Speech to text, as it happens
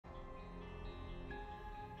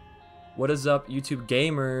What is up, YouTube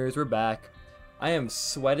gamers? We're back. I am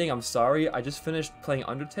sweating, I'm sorry. I just finished playing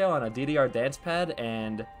Undertale on a DDR dance pad,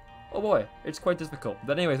 and oh boy, it's quite difficult.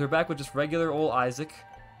 But anyways, we're back with just regular old Isaac.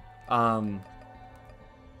 Oh,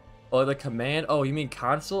 the command. Oh, you mean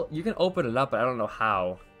console? You can open it up, but I don't know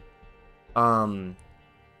how.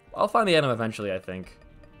 I'll find the item eventually, I think.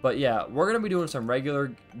 But yeah, we're gonna be doing some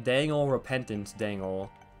regular dangle repentance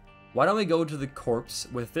dangle. Why don't we go to the corpse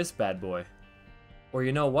with this bad boy? Or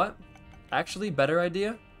you know what? Actually, better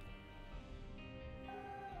idea.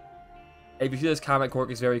 If you see this comment, Cork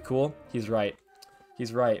is very cool. He's right.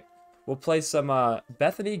 He's right. We'll play some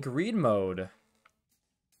Bethany Greed mode.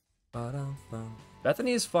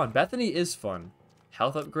 Bethany is fun. Bethany is fun.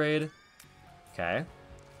 Health upgrade. Okay. I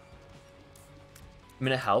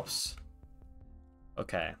mean, it helps.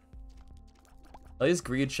 Okay. At least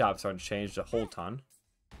greed shops aren't changed a whole ton.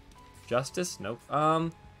 Justice? Nope.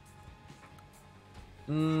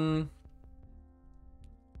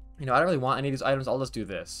 You know, I don't really want any of these items. I'll just do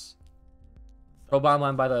this. Pro bomb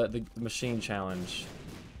line by the machine challenge.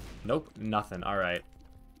 Nope, nothing. Alright.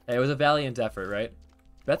 Hey, it was a valiant effort, right?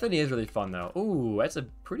 Bethany is really fun, though. Ooh, that's a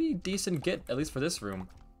pretty decent get, at least for this room.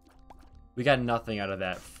 We got nothing out of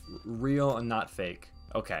that. Real and not fake.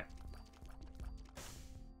 Okay.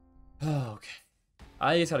 Okay.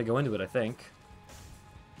 I just gotta go into it, I think.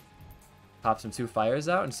 Pop some 2 fires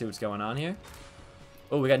out and see what's going on here.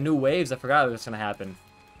 Oh, we got new waves. I forgot what was gonna happen.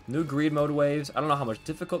 New greed mode waves. I don't know how much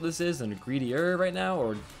difficult this is and greedier right now,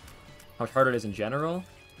 or how much harder it is in general.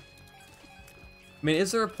 I mean,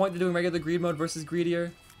 is there a point to doing regular greed mode versus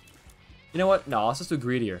greedier? You know what? No, let's just do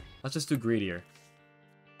greedier. Let's just do greedier.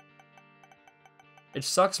 It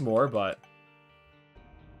sucks more, but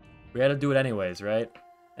we had to do it anyways, right?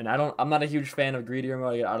 And I'm not a huge fan of greedier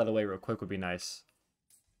mode. To get out of the way real quick would be nice.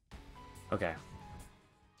 Okay.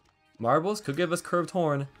 Marbles could give us curved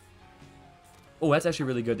horn. Oh, that's actually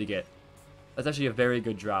really good to get. That's actually a very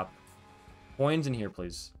good drop. Coins in here,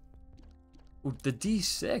 please. Ooh, the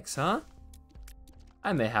D6, huh?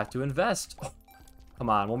 I may have to invest. Oh, come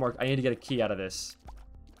on, one more. I need to get a key out of this.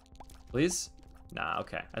 Please? Nah,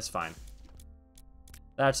 okay. That's fine.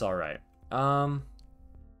 That's alright. I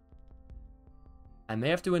may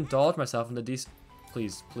have to indulge myself in the D6.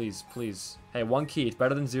 Please, please, please. Hey, 1 key. It's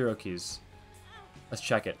better than 0 keys. Let's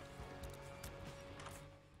check it.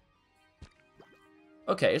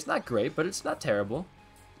 Okay, it's not great, but it's not terrible.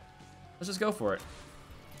 Let's just go for it.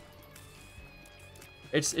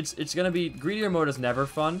 It's gonna be greedier mode is never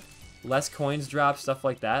fun. Less coins drop, stuff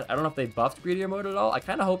like that. I don't know if they buffed greedier mode at all. I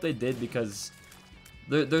kind of hope they did because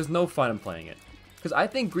there's no fun in playing it. Because I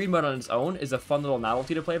think greed mode on its own is a fun little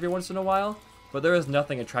novelty to play every once in a while, but there is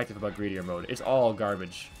nothing attractive about greedier mode. It's all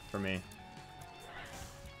garbage for me.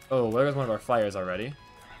 Oh, there goes one of our fires already.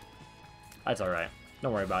 That's all right.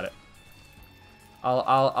 Don't worry about it.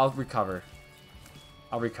 I'll recover.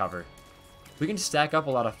 I'll recover. We can stack up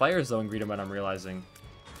a lot of fires though in greedier mode, I'm realizing.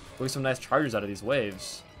 We'll get some nice charges out of these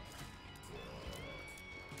waves.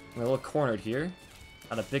 We're a little cornered here.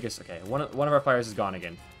 Not the biggest. Okay, one of our fires is gone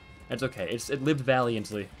again. It's okay. It lived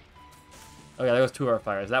valiantly. Okay, there goes 2 of our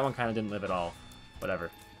fires. That one kind of didn't live at all.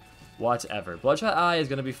 Whatever. Whatever. Bloodshot Eye is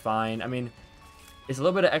gonna be fine. I mean, it's a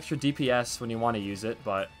little bit of extra DPS when you want to use it,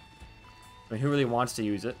 but I mean, who really wants to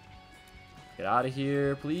use it? Get out of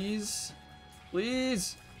here, please.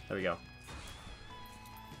 Please. There we go.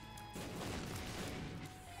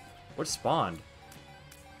 What spawned?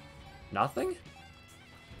 Nothing?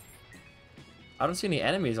 I don't see any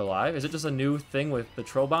enemies alive. Is it just a new thing with the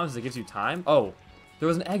troll bombs that gives you time? Oh, there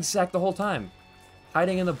was an egg sack the whole time.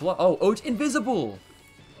 Hiding in the blood. Oh, it's invisible.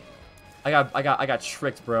 I got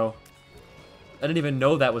tricked, bro. I didn't even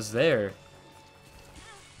know that was there.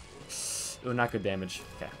 Oh, not good damage.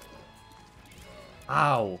 Okay.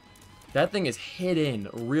 Ow. That thing is hidden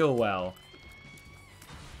real well.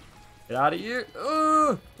 Get out of here.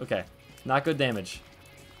 Okay. Not good damage.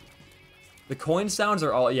 The coin sounds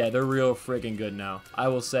are all... Yeah, they're real friggin' good now. I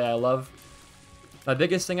will say I love... My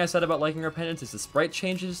biggest thing I said about liking Repentance is the sprite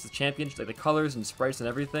changes, the champions, like the colors and sprites and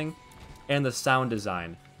everything, and the sound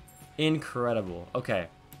design. Incredible. Okay.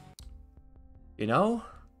 You know...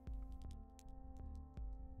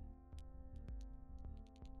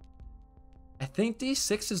 I think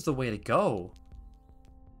D6 is the way to go.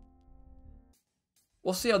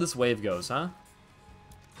 We'll see how this wave goes, huh?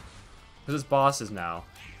 Because it's bosses now.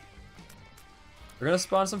 We're gonna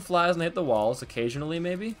spawn some flies and hit the walls occasionally,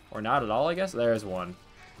 maybe? Or not at all, I guess? There's one.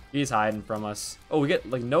 He's hiding from us. Oh, we get,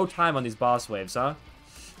 like, no time on these boss waves, huh?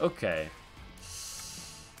 Okay.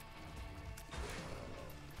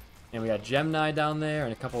 And we got Gemini down there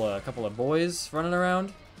and a couple of boys running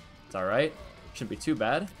around. It's alright. Shouldn't be too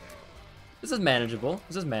bad. This is manageable.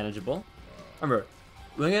 This is manageable. Remember,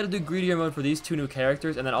 we only got to do greedier mode for these 2 new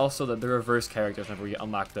characters, and then also the reverse characters whenever we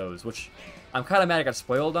unlock those, which I'm kind of mad I got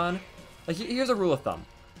spoiled on. Like, here's a rule of thumb.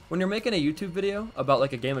 When you're making a YouTube video about,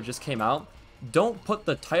 like, a game that just came out, don't put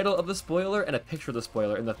the title of the spoiler and a picture of the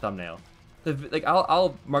spoiler in the thumbnail. Like,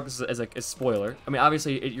 I'll mark this as a spoiler. I mean,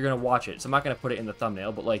 obviously, you're going to watch it, so I'm not going to put it in the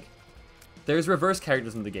thumbnail, but, like, there's reverse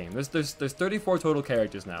characters in the game. There's 34 total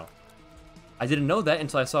characters now. I didn't know that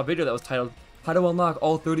until I saw a video that was titled, How to Unlock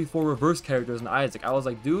All 34 Reverse Characters in Isaac. I was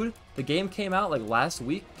like, dude, the game came out, like, last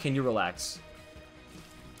week. Can you relax?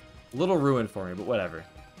 Little ruined for me, but whatever.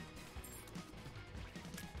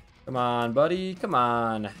 Come on, buddy. Come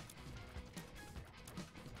on.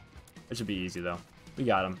 It should be easy, though. We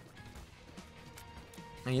got him.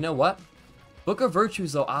 And you know what? Book of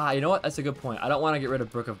Virtues, though. Ah, you know what? That's a good point. I don't want to get rid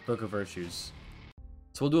of Book of Virtues.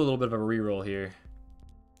 So we'll do a little bit of a reroll here.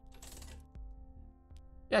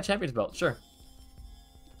 Yeah, Champion's Belt. Sure.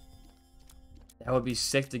 That would be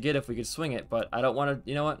sick to get if we could swing it, but I don't want to...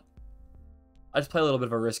 You know what? I just play a little bit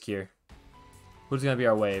of a risk here. Who's going to be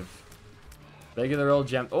our wave? Regular old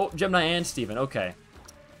Gem... Oh, Gemini and Steven. Okay.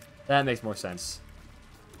 That makes more sense.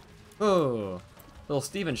 Oh, little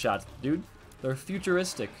Steven shots, dude. They're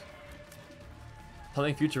futuristic.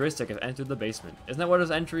 Something futuristic has entered the basement. Isn't that what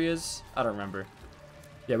his entry is? I don't remember.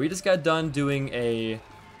 Yeah, we just got done doing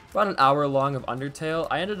about an hour long of Undertale.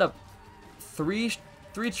 I ended up three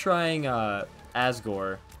trying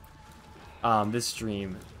Asgore this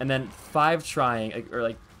stream, and then 5 trying, or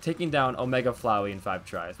like taking down Omega Flowey in 5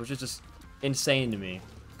 tries, which is just insane to me.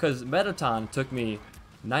 Because Metaton took me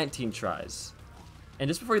 19 tries. And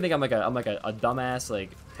just before you think I'm like a dumbass, like,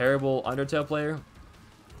 terrible Undertale player,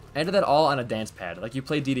 I did that all on a dance pad. Like, you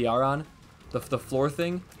play DDR on, the floor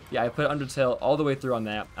thing. Yeah, I put Undertale all the way through on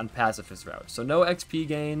that, on pacifist route. So no XP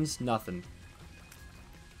gains, nothing.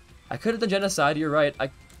 I could have done Genocide, you're right.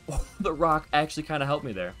 The rock actually kind of helped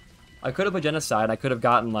me there. I could have put Genocide, I could have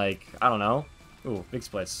gotten, like, I don't know. Ooh, big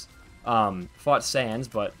splits. Fought Sans,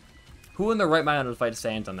 but who in their right mind would fight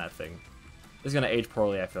Sans on that thing? This is going to age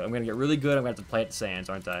poorly, I feel. I'm going to get really good. I'm going to have to play it Sans,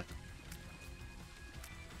 aren't I?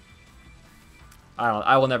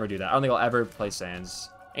 I will never do that. I don't think I'll ever play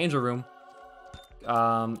Sans. Angel Room.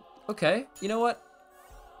 Okay. You know what?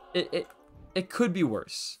 It could be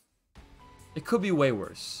worse. It could be way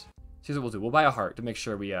worse. Here's what we'll do. We'll buy a heart to make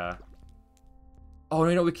sure we, Oh, no,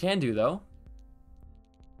 you know what we can do, though?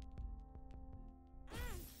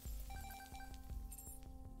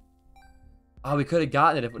 Oh, we could have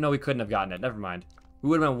gotten it. No, we couldn't have gotten it. Never mind. We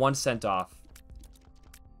would have been 1 cent off.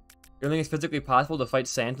 You don't think it's physically possible to fight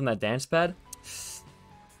Sans on that dance pad?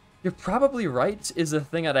 You're probably right, is the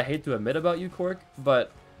thing that I hate to admit about you, Cork.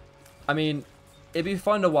 But, I mean, it'd be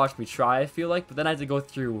fun to watch me try, I feel like. But then I had to go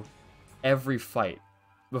through every fight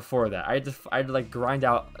before that. I had to like, grind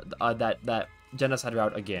out that Genocide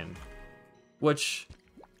route again. Which,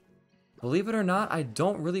 believe it or not, I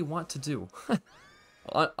don't really want to do.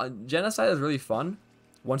 Genocide is really fun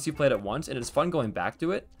once you played it once, and it's fun going back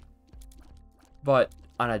to it. But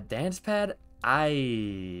on a dance pad,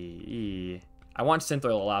 I want Synth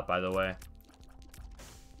Oil a lot, by the way.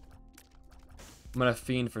 I'm gonna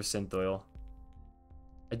fiend for Synth Oil.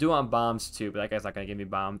 I do want bombs too, but that guy's not gonna give me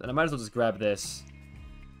bombs, and I might as well just grab this.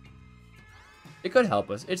 It could help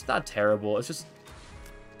us. It's not terrible. It's just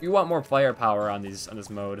you want more firepower on this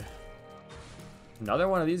mode. Another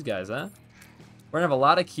one of these guys, huh? We're gonna have a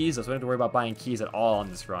lot of keys, though, so we don't have to worry about buying keys at all on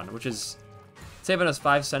this run, which is saving us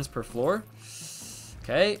 5 cents per floor.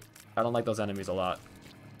 Okay, I don't like those enemies a lot.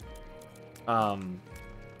 I'll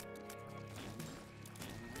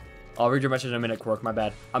read your message in a minute, Quark. My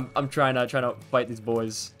bad. I'm trying to fight these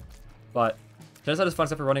boys, but Genocide is fun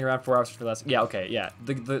except for running around 4 hours for less. Yeah, okay, yeah.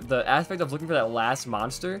 The aspect of looking for that last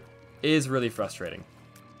monster is really frustrating.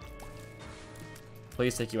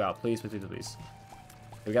 Please take you out, please, please, please, please.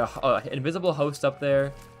 We got an invisible host up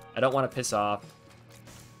there. I don't want to piss off.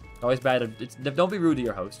 Always bad. Don't be rude to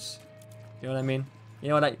your hosts. You know what I mean? You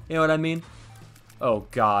know what I mean? Oh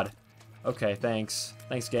God. Okay, thanks.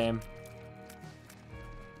 Thanks, game.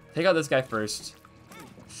 Take out this guy first.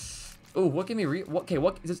 Ooh, what give me okay,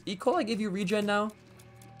 what does E. coli give you regen now?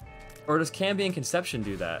 Or does Cambi and Conception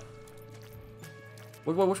do that?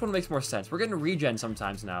 Which one makes more sense? We're getting regen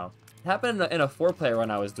sometimes now. It happened in a 4-player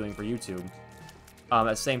run I was doing for YouTube.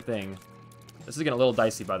 That same thing. This is getting a little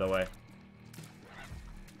dicey, by the way.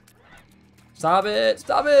 Stop it!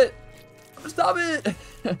 Stop it! Stop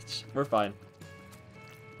it! We're fine.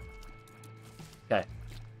 Okay.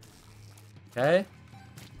 Okay.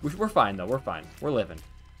 We're fine, though. We're fine. We're living.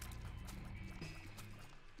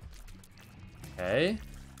 Okay.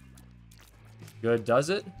 Good, does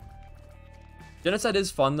it? Genocide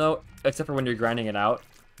is fun though, except for when you're grinding it out.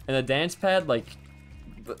 And the dance pad, like,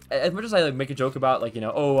 as much as I like make a joke about, like, you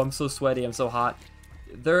know, oh, I'm so sweaty, I'm so hot.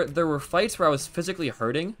 There were fights where I was physically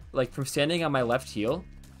hurting, like from standing on my left heel.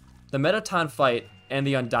 The Metaton fight and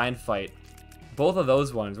the Undyne fight, both of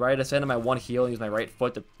those ones, where I had to stand on my one heel and use my right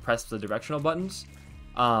foot to press the directional buttons.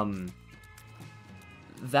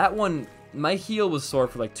 That one, my heel was sore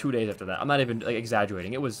for like 2 days after that. I'm not even like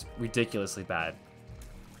exaggerating. It was ridiculously bad.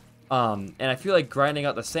 And I feel like grinding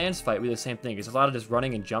out the Sands fight would be the same thing. It's a lot of just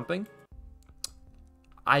running and jumping.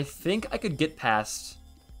 I think I could get past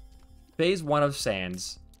phase 1 of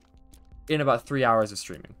Sands in about 3 hours of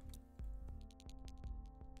streaming.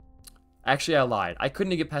 Actually, I lied. I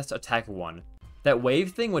couldn't get past attack 1. That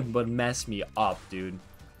wave thing would mess me up, dude.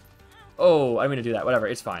 Oh, I didn't mean to do that. Whatever,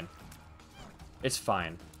 it's fine. It's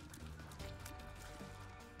fine.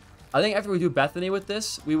 I think after we do Bethany with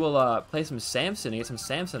this, we will play some Samson and get some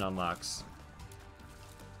Samson unlocks.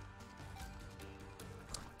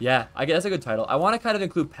 Yeah, I guess that's a good title. I want to kind of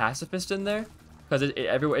include Pacifist in there, because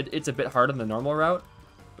it's a bit harder than the normal route,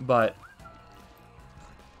 but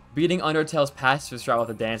beating Undertale's Pacifist route with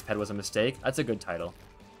a dance pad was a mistake. That's a good title.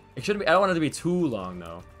 It shouldn't be. I don't want it to be too long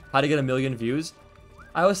though. How to get 1 million views.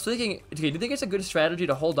 I was thinking, okay, do you think it's a good strategy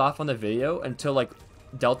to hold off on the video until like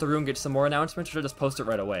Deltarune gets some more announcements, or should I just post it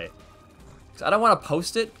right away? Because I don't want to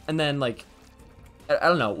post it and then like, I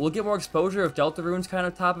don't know. We'll get more exposure if Deltarune's kind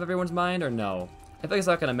of top of everyone's mind, or no? I think it's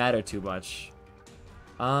not gonna matter too much.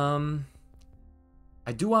 I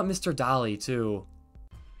do want Mr. Dolly too.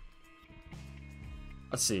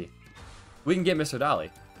 Let's see. We can get Mr.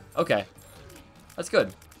 Dolly. Okay, that's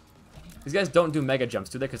good. These guys don't do mega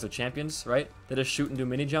jumps, do they? Because they're champions, right? They just shoot and do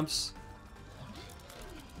mini jumps.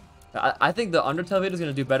 I think the Undertale video is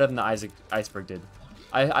gonna do better than the Iceberg did.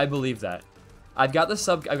 I believe that. I've got the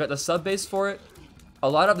sub base for it.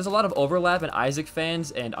 There's a lot of overlap in Isaac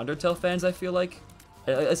fans and Undertale fans, I feel like.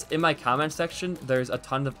 In my comment section, there's a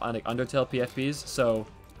ton of Undertale PFPs, so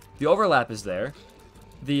the overlap is there.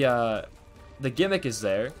 The gimmick is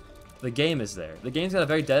there. The game is there. The game's got a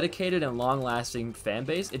very dedicated and long-lasting fan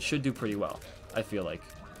base. It should do pretty well, I feel like.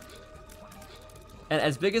 And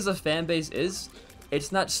as big as the fan base is,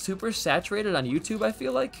 it's not super saturated on YouTube, I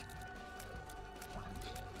feel like.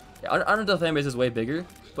 Yeah, Undertale fan base is way bigger,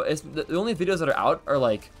 but the only videos that are out are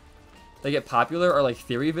like, they get popular are like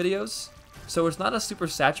theory videos. So it's not a super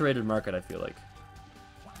saturated market, I feel like.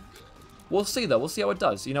 We'll see though, we'll see how it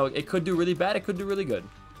does. You know, it could do really bad, it could do really good.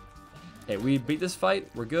 Okay, we beat this fight,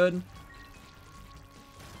 we're good.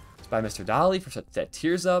 Let's buy Mr. Dolly for that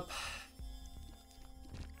tears up.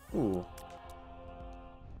 Ooh.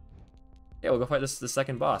 Yeah, we'll go fight the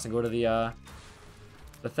second boss and go to the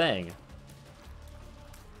thing.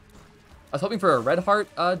 I was hoping for a red heart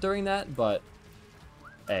during that, but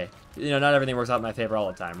hey, you know, not everything works out in my favor all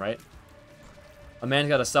the time, right? A man's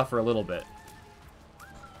got to suffer a little bit.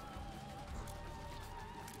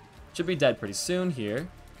 Should be dead pretty soon here.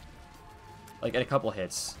 Like in a couple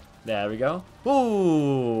hits. There we go.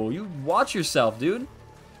 Ooh, you watch yourself, dude.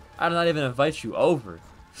 I did not even invite you over.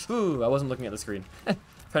 Ooh, I wasn't looking at the screen.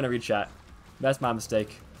 Trying to read chat. That's my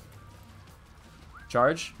mistake.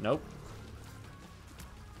 Charge? Nope.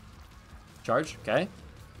 Charge? Okay.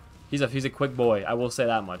 He's a quick boy. I will say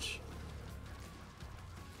that much.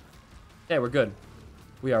 Okay, we're good.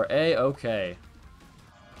 We are A-okay.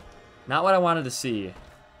 Not what I wanted to see.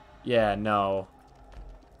 Yeah, no.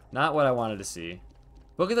 Not what I wanted to see.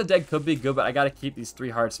 Book of the Dead could be good, but I gotta keep these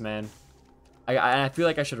 3 hearts, man. I feel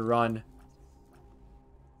like I should run.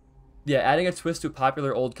 Yeah, adding a twist to a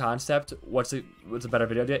popular old concept. What's a better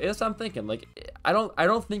video idea? That's what I'm thinking. Like, I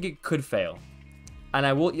don't think it could fail, and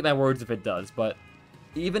I will eat my words if it does. But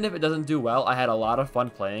even if it doesn't do well, I had a lot of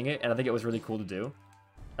fun playing it, and I think it was really cool to do.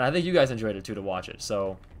 And I think you guys enjoyed it too to watch it.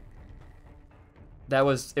 So it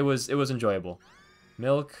was enjoyable.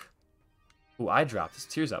 Milk. Ooh, I dropped. His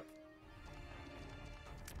tears up.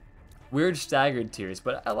 Weird staggered tears,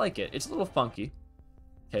 but I like it. It's a little funky.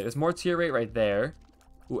 Okay, there's more tear rate right there.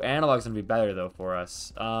 Ooh, analog's gonna be better though for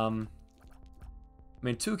us. I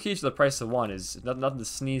mean, 2 keys for the price of 1 is nothing to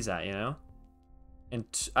sneeze at, you know. And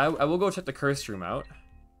I will go check the curse room out.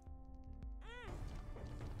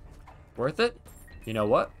 Worth it? You know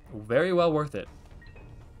what? Very well worth it.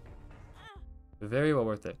 Very well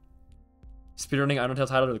worth it. Speedrunning Undertale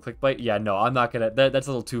title to the clickbait? Yeah, no, I'm not gonna. That's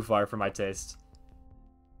a little too far for my taste.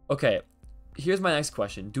 Okay, here's my next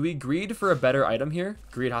question. Do we greed for a better item here?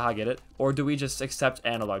 Greed, haha, get it? Or do we just accept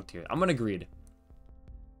analog tier? I'm gonna greed.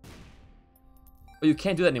 Oh, you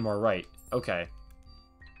can't do that anymore, right? Okay.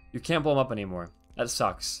 You can't blow them up anymore. That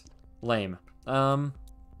sucks. Lame.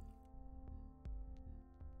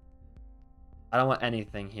 I don't want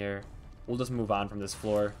anything here. We'll just move on from this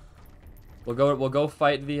floor. We'll go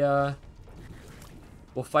fight the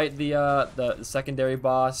the secondary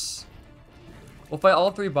boss. We'll fight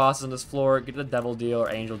all 3 bosses on this floor, get the devil deal or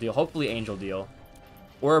angel deal. Hopefully angel deal.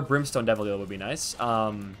 Or a brimstone devil deal would be nice.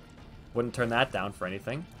 Wouldn't turn that down for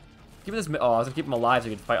anything. Give me this, oh, I was gonna keep him alive so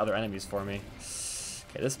he could fight other enemies for me.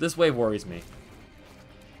 Okay, this wave worries me.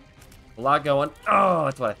 A lot going. Oh,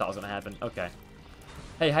 that's what I thought was gonna happen. Okay.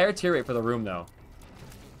 Hey, higher tier rate for the room though.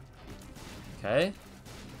 Okay.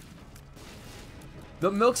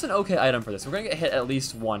 The milk's an okay item for this. We're gonna get hit at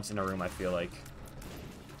least once in a room, I feel like.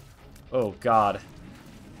 Oh god.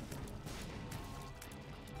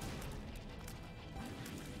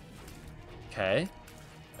 Okay.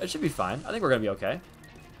 It should be fine. I think we're gonna be okay.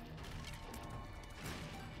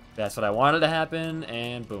 That's what I wanted to happen,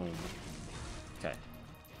 and boom. Okay.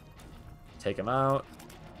 Take him out.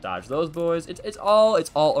 Dodge those boys. It's all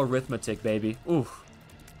arithmetic, baby. Oof.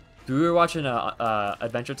 We were watching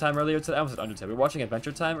Adventure Time earlier today. I almost said Undertale. We were watching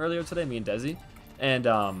Adventure Time earlier today, me and Desi. And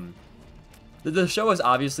the show is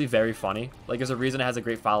obviously very funny. Like, there's a reason it has a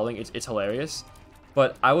great following. It's hilarious.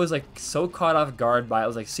 But I was like so caught off guard by it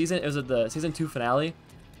was like the season 2 finale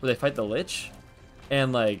where they fight the Lich,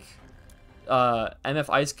 and like MF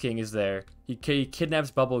Ice King is there. He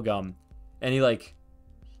kidnaps Bubblegum, and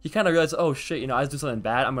he kind of realizes, oh shit, you know, I was doing something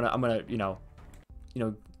bad. I'm gonna you know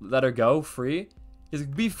let her go free. He's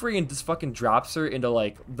like, be free, and just fucking drops her into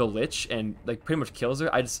like the Lich and like pretty much kills her.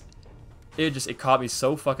 It caught me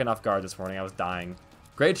so fucking off guard this morning. I was dying.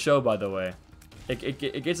 Great show, by the way.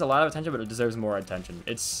 It gets a lot of attention, but it deserves more attention.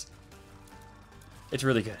 It's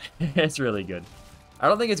really good. It's really good. I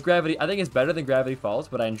don't think it's Gravity. I think it's better than Gravity Falls,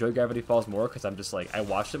 but I enjoy Gravity Falls more because I'm just like, I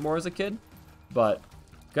watched it more as a kid. But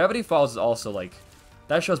Gravity Falls is also like,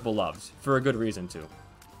 that show's beloved for a good reason too.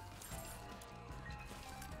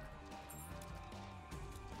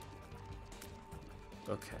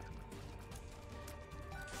 Okay.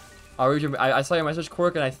 I'll read your, I saw your message,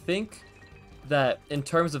 Quirk, and I think that in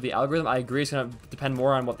terms of the algorithm, I agree it's going to depend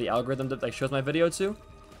more on what the algorithm that like shows my video to.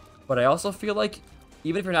 But I also feel like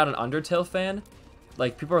even if you're not an Undertale fan,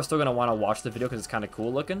 like people are still going to want to watch the video because it's kind of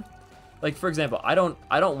cool looking. Like for example, I don't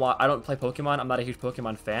play Pokemon. I'm not a huge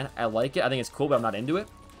Pokemon fan. I like it. I think it's cool, but I'm not into it.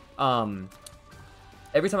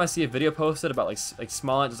 Every time I see a video posted about like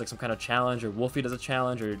Smollet does like some kind of challenge, or Wolfie does a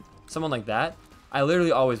challenge, or someone like that, I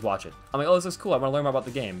literally always watch it. I'm like, oh, this looks cool. I want to learn more about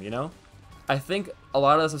the game, you know? I think a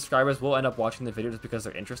lot of the subscribers will end up watching the video just because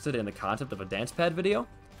they're interested in the concept of a dance pad video.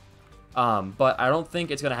 But I don't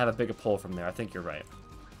think it's going to have a bigger pull from there. I think you're right.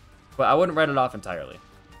 But I wouldn't write it off entirely.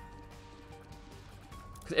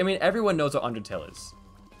 'Cause, I mean, everyone knows what Undertale is.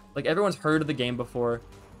 Like, everyone's heard of the game before.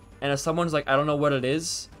 And if someone's like, I don't know what it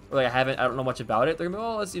is, or like, I don't know much about it, they're going to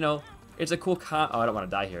be, oh, it's, you know, it's a cool oh, I don't want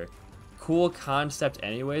to die here. Cool concept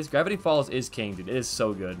anyways. Gravity Falls is king, dude. It is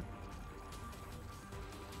so good.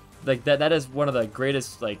 Like that is one of the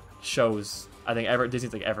greatest like shows I think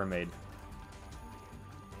Disney's like ever made.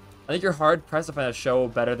 I think you're hard pressed to find a show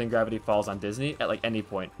better than Gravity Falls on Disney at like any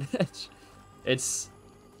point. It's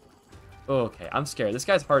okay. I'm scared. This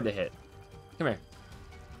guy's hard to hit. Come here.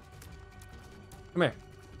 Come here.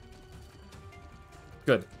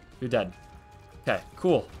 Good. You're dead. Okay.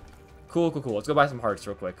 Cool. Cool. Let's go buy some hearts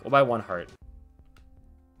real quick. We'll buy 1 heart.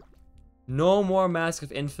 No more Mask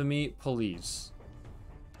of Infamy, please.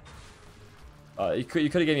 You could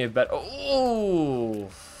have given me a bet. Oh.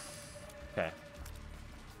 Okay.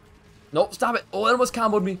 Nope. Stop it. Oh, that almost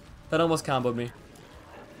comboed me. That almost comboed me.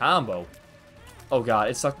 Combo. Oh god,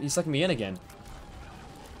 he sucked me in again.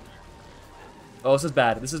 Oh, this is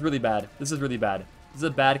bad. This is really bad. This is really bad. This is a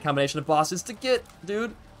bad combination of bosses to get,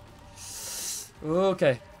 dude.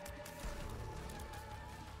 Okay.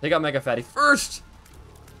 Take out Mega Fatty first.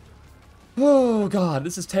 Oh god,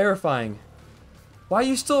 this is terrifying. Why are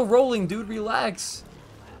you still rolling, dude? Relax.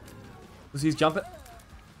 Was he jumping?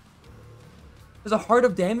 There's a heart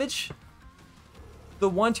of damage? The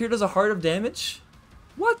 1 tier does a heart of damage?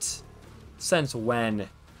 What? Since when?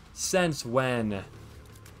 Since when?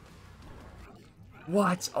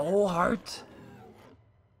 What? Oh, heart?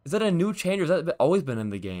 Is that a new change, or has that always been in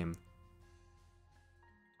the game?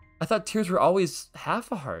 I thought tiers were always half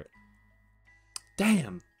a heart.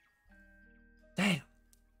 Damn. Damn.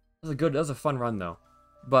 That was a fun run though.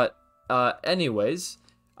 But anyways,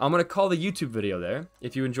 I'm gonna call the YouTube video there.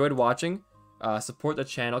 If you enjoyed watching, support the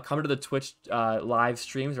channel. Come to the Twitch live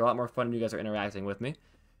streams. They're a lot more fun when you guys are interacting with me.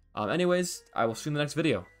 Anyways, I will see you in the next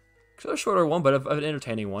video. It's a shorter one, but an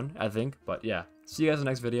entertaining one, I think. But yeah, see you guys in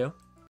the next video.